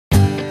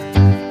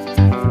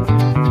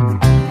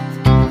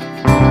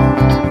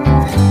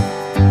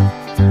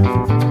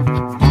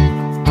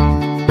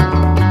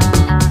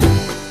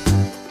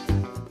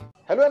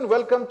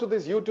welcome to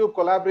this YouTube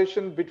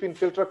collaboration between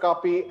Filter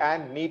Kaapi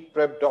and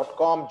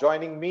NEETprep.com.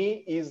 Joining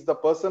me is the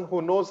person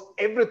who knows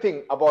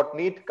everything about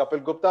NEET,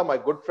 Kapil Gupta, my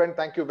good friend.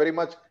 Thank you very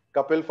much,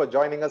 Kapil, for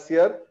joining us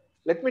here.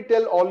 Let me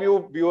tell all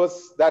you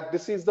viewers that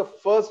this is the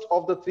first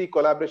of the 3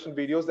 collaboration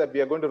videos that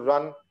we are going to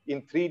run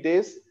in 3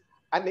 days.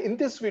 And in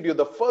this video,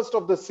 the first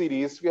of the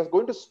series, we are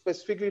going to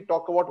specifically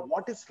talk about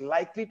what is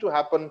likely to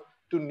happen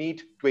to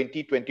NEET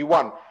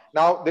 2021.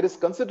 Now, there is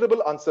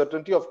considerable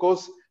uncertainty, of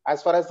course,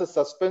 as far as the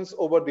suspense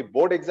over the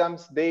board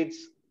exams dates,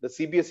 the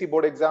CBSE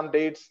board exam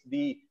dates,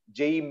 the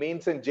JEE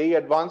mains and JEE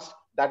advanced,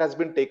 that has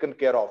been taken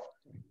care of.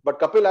 But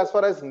Kapil, as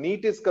far as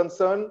NEET is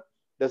concerned,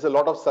 there's a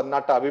lot of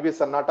sannata. Abhi bhi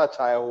sannata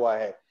chaya hua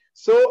hai.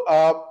 So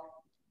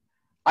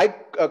I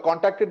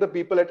contacted the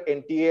people at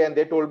NTA and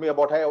they told me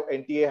about how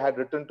NTA had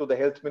written to the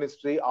health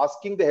ministry,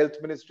 asking the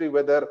health ministry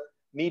whether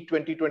NEET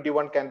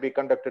 2021 can be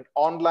conducted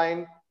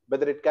online,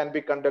 whether it can be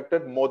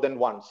conducted more than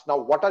once. Now,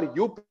 what are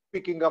you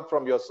picking up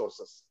from your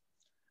sources?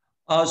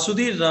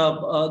 Sudhir,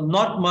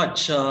 not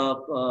much.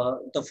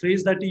 The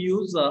phrase that you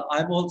use,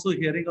 I'm also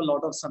hearing a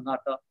lot of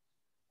sannata.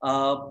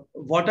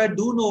 What I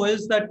do know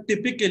is that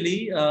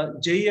typically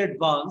JEE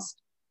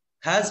Advanced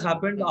has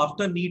happened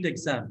after NEET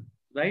exam,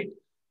 right?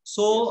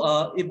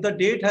 So if the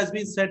date has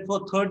been set for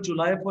 3rd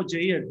July for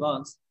JEE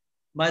Advanced,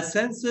 my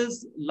sense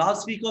is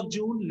last week of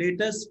June,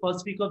 latest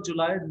first week of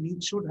July,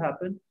 NEET should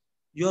happen.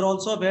 You're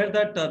also aware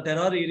that there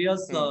are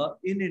areas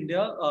in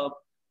India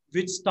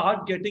which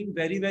start getting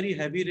very, very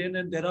heavy rain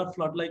and there are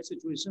flood-like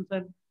situations,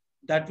 and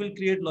that will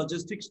create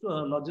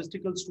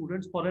logistical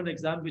students for an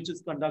exam which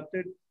is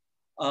conducted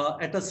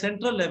at a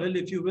central level.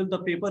 If you will, the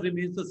paper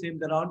remains the same.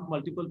 There aren't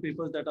multiple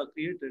papers that are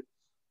created.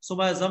 So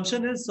my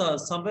assumption is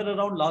somewhere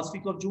around last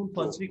week of June,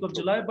 first week of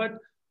July, but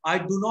I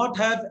do not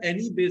have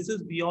any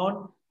basis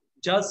beyond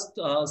just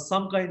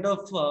some kind of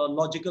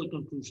logical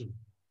conclusion.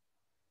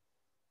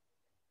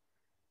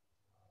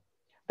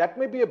 That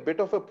may be a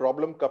bit of a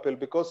problem, Kapil,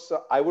 because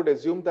I would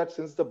assume that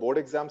since the board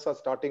exams are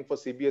starting for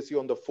CBSE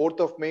on the 4th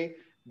of May,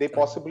 they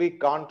possibly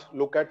can't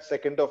look at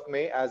 2nd of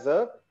May as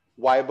a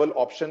viable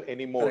option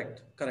anymore.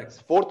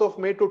 Correct. 4th of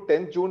May to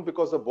 10th June,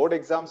 because the board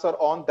exams are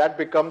on, that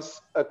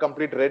becomes a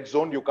complete red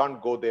zone. You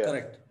can't go there.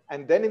 Correct.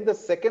 And then in the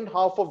second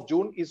half of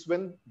June is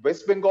when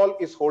West Bengal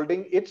is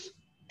holding its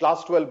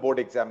class 12 board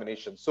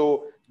examination.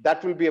 So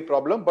that will be a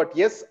problem. But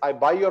yes, I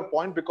buy your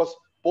point, because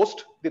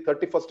post the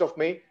 31st of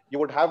May, you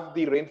would have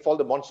the rainfall,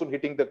 the monsoon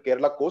hitting the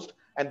Kerala coast,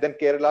 and then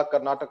Kerala,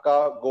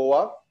 Karnataka,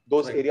 Goa,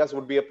 those areas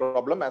would be a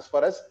problem. As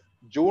far as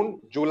June,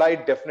 July,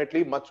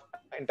 definitely much,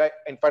 in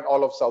fact,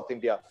 all of South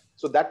India.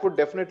 So that would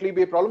definitely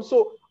be a problem.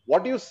 So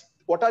what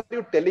are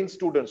you telling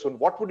students, and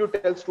what would you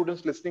tell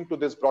students listening to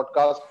this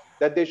broadcast,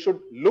 that they should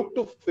look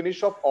to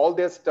finish off all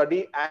their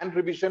study and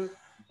revision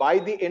by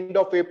the end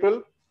of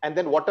April, and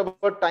then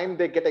whatever time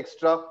they get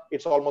extra,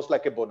 it's almost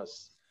like a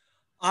bonus?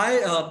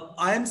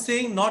 I am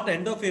saying not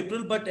end of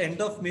April, but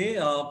end of May.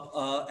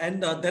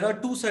 There are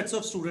 2 sets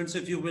of students,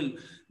 if you will.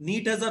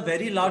 NEET has a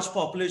very large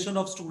population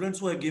of students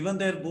who have given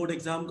their board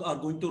exam, are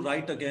going to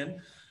write again.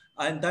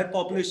 And that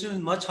population is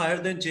much higher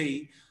than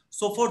JEE.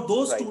 So for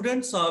those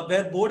students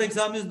where board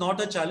exam is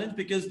not a challenge,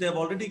 because they have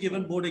already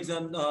given board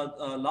exam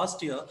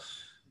last year,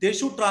 they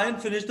should try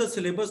and finish the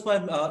syllabus by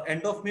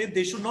end of May.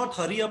 They should not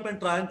hurry up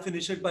and try and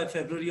finish it by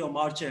February or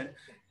March end.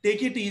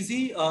 Take it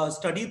easy,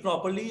 study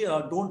properly,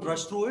 don't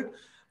rush through it,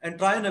 and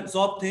try and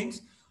absorb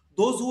things.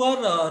 Those who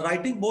are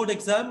writing board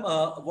exam,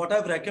 what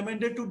I've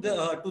recommended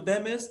to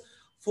them is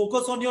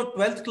focus on your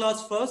 12th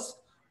class first.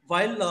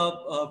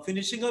 While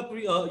finishing up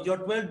your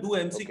 12, do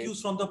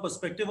MCQs from the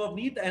perspective of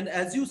NEET. And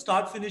as you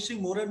start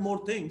finishing more and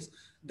more things,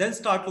 then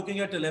start looking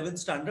at 11th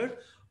standard.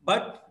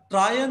 But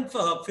try and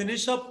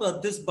finish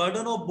up this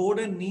burden of board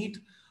and NEET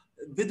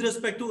with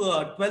respect to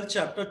 12th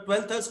chapter.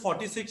 12th has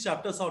 46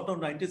 chapters out of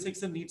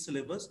 96 in NEET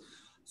syllabus.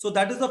 So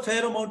that is a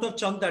fair amount of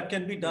chunk that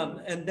can be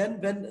done. And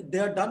then when they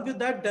are done with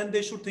that, then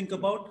they should think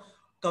about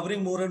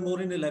covering more and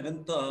more in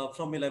 11th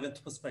from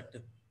 11th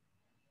perspective.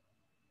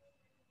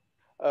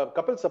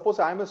 Kapil, suppose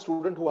I am a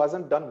student who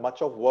hasn't done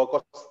much of work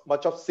or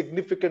much of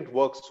significant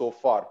work so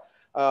far.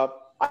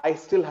 I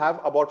still have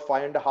about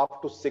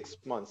 5.5 to 6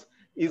 months.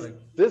 Is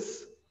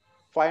this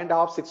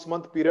 5.5, 6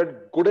 month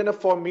period good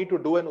enough for me to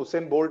do an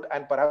Usain Bolt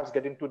and perhaps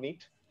get into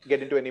NEET,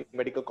 get into any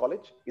medical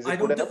college? Is it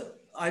good enough?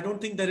 I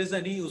don't think there is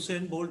any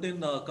Usain Bolt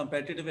in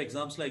competitive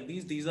exams like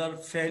these. These are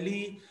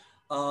fairly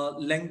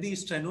lengthy,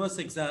 strenuous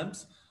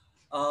exams.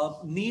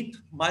 NEET,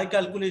 my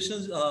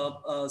calculations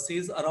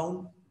says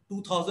around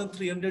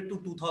 2,300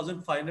 to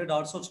 2,500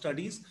 hours of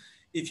studies.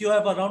 If you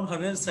have around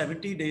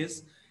 170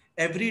 days,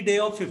 every day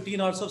of 15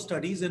 hours of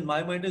studies, in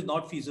my mind, is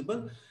not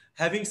feasible.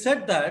 Having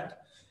said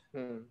that,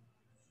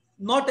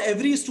 not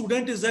every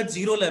student is at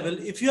 0 level.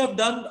 If you have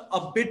done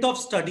a bit of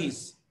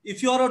studies,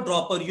 if you are a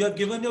dropper, you have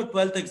given your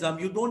 12th exam,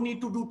 you don't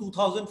need to do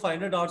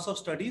 2,500 hours of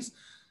studies.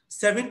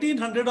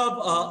 1,700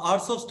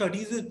 hours of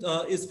studies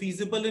is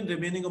feasible in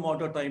remaining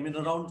amount of time, in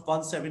around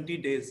 170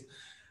 days.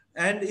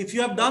 And if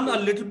you have done a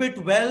little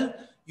bit well,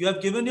 you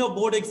have given your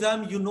board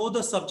exam, you know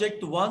the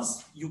subject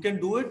once, you can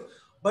do it.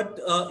 But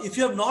if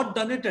you have not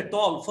done it at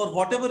all, for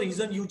whatever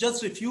reason, you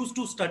just refuse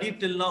to study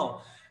till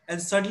now,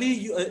 and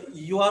suddenly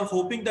you are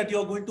hoping that you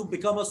are going to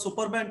become a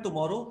Superman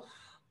tomorrow.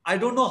 I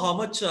don't know how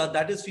much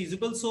that is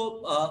feasible.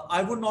 So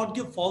I would not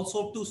give false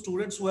hope to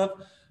students who have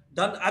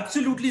done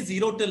absolutely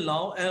zero till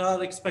now and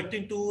are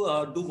expecting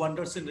to do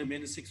wonders in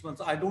remaining 6 months.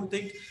 I don't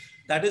think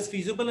that is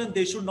feasible, and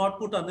they should not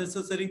put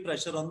unnecessary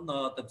pressure on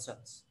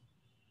themselves.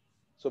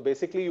 So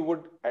basically, you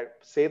would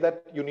say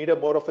that you need a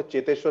more of a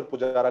Cheteshwar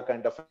Pujara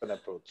kind of an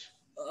approach.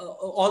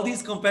 All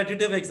these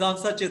competitive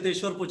exams are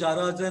Cheteshwar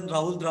Pujaras and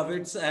Rahul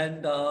Dravids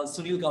and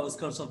Sunil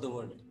Gavaskars of the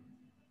world.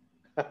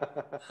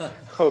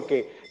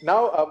 Okay.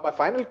 Now, my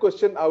final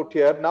question out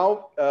here.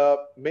 Now,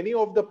 many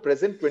of the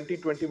present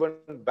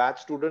 2021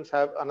 batch students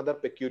have another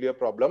peculiar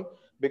problem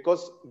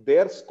because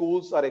their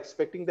schools are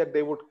expecting that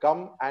they would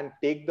come and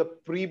take the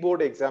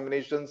pre-board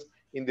examinations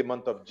in the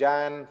month of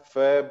Jan,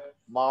 Feb,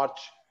 March,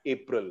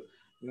 April.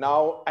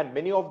 Now, and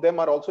many of them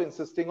are also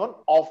insisting on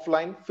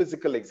offline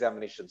physical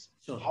examinations.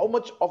 Sure. How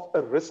much of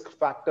a risk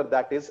factor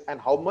that is,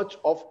 and how much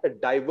of a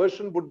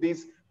diversion would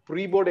these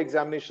pre-board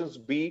examinations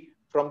be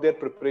from their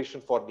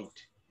preparation for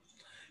NEET?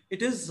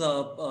 It is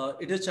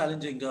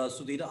challenging,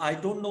 Sudhir. I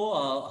don't know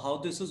how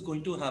this is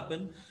going to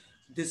happen.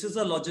 This is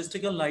a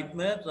logistical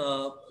nightmare.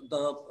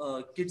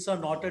 The kids are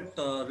not at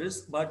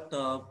risk, but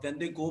when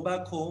they go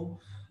back home,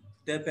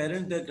 their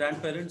parents, their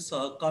grandparents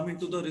come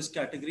into the risk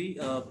category.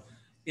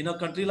 In a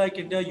country like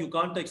India, you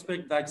can't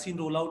expect vaccine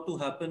rollout to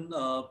happen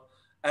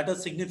at a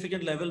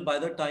significant level by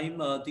the time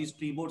these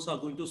pre-boards are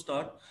going to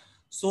start.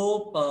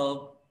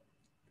 So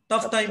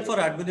tough time for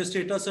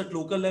administrators at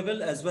local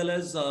level as well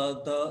as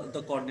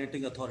the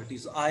coordinating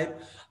authorities.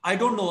 I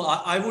don't know.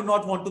 I would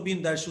not want to be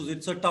in their shoes.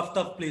 It's a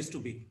tough place to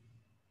be.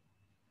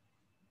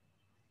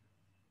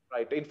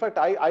 Right. In fact,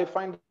 I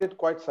find it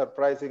quite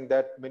surprising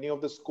that many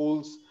of the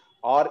schools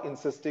are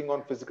insisting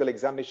on physical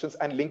examinations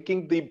and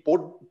linking the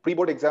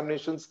pre-board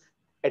examinations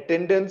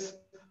attendance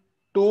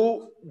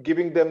to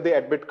giving them the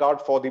admit card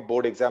for the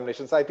board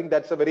examinations. I think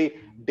that's a very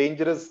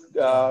dangerous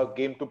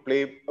game to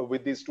play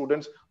with these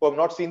students who have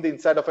not seen the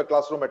inside of a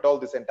classroom at all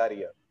this entire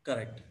year.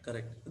 Correct.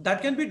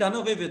 That can be done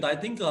away with. I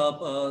think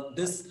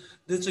this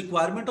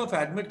requirement of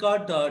admit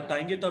card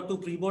tying it up to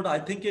pre-board, I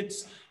think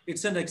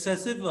it's an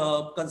excessive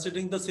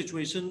considering the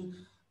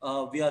situation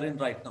we are in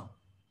right now.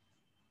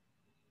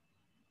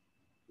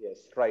 Yes,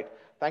 right.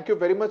 Thank you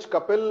very much,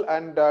 Kapil,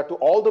 and to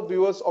all the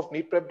viewers of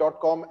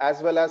NEETprep.com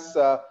as well as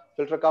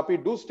Filter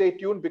Kaapi, do stay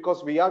tuned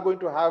because we are going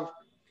to have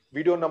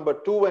video number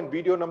 2 and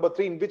video number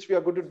 3 in which we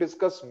are going to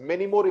discuss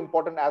many more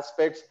important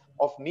aspects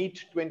of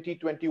NEET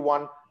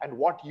 2021 and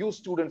what you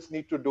students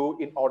need to do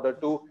in order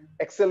to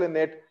excel in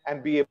it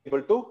and be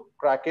able to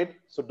crack it.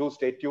 So do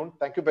stay tuned.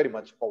 Thank you very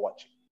much for watching.